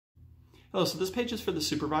Hello, so this page is for the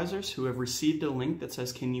supervisors who have received a link that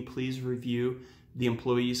says, can you please review the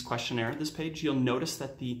employee's questionnaire? This page, you'll notice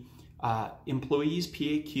that the employee's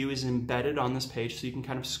PAQ is embedded on this page, so you can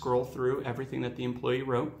kind of scroll through everything that the employee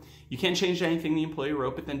wrote. You can't change anything the employee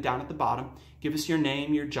wrote, but then down at the bottom, give us your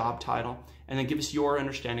name, your job title, and then give us your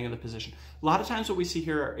understanding of the position. A lot of times what we see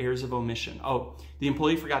here are errors of omission. Oh, the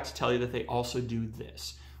employee forgot to tell you that they also do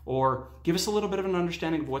this. Or give us a little bit of an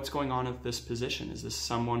understanding of what's going on with this position. Is this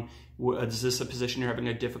a position you're having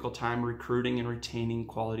a difficult time recruiting and retaining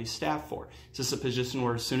quality staff for? Is this a position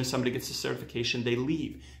where as soon as somebody gets a certification, they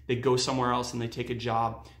leave, they go somewhere else and they take a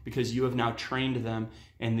job because you have now trained them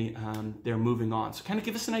and they're moving on? So kind of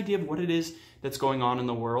give us an idea of what it is that's going on in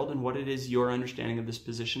the world and what it is your understanding of this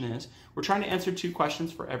position is. We're trying to answer 2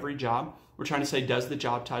 questions for every job. We're trying to say, does the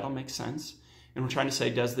job title make sense? And we're trying to say,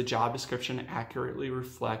 does the job description accurately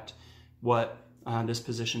reflect what this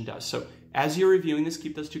position does? So as you're reviewing this,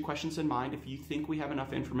 keep those 2 questions in mind. If you think we have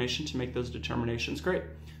enough information to make those determinations, great.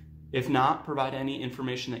 If not, provide any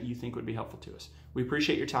information that you think would be helpful to us. We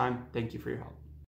appreciate your time. Thank you for your help.